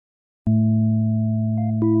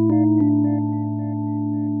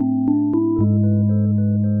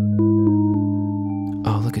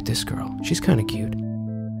this girl. She's kinda cute.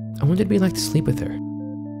 I wonder if we'd like to sleep with her.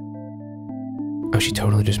 Oh, she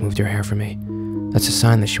totally just moved her hair for me. That's a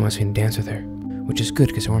sign that she wants me to dance with her, which is good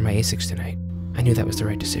because I wore my Asics tonight. I knew that was the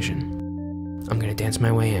right decision. I'm gonna dance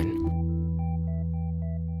my way in.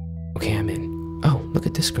 Okay, I'm in. Oh, look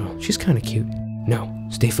at this girl. She's kinda cute. No,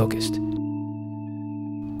 stay focused.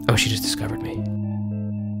 Oh, she just discovered me.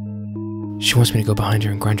 She wants me to go behind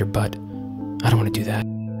her and grind her butt. I don't want to do that.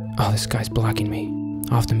 Oh, this guy's blocking me.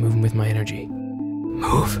 I'll have to move him with my energy.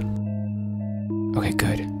 Move! Okay,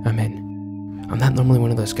 good. I'm in. I'm not normally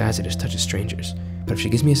one of those guys that just touches strangers, but if she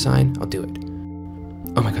gives me a sign, I'll do it.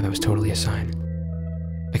 Oh my god, that was totally a sign.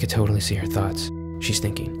 I could totally see her thoughts. She's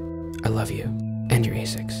thinking, I love you, and your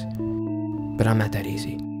Asics. But I'm not that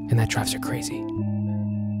easy, and that drives her crazy.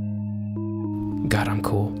 God, I'm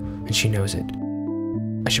cool, and she knows it.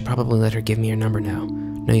 I should probably let her give me her number now.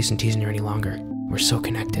 No use in teasing her any longer. We're so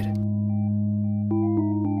connected.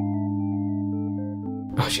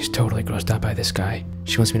 Oh, she's totally grossed out by this guy.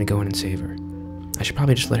 She wants me to go in and save her. I should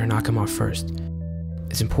probably just let her knock him off first.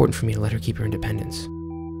 It's important for me to let her keep her independence.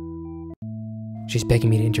 She's begging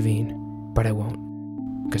me to intervene, but I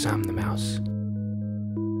won't, because I'm the mouse.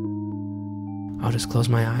 I'll just close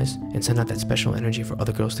my eyes and send out that special energy for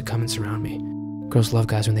other girls to come and surround me. Girls love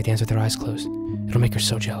guys when they dance with their eyes closed. It'll make her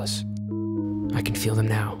so jealous. I can feel them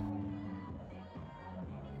now.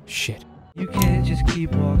 Shit. You can't just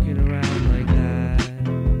keep walking around like that.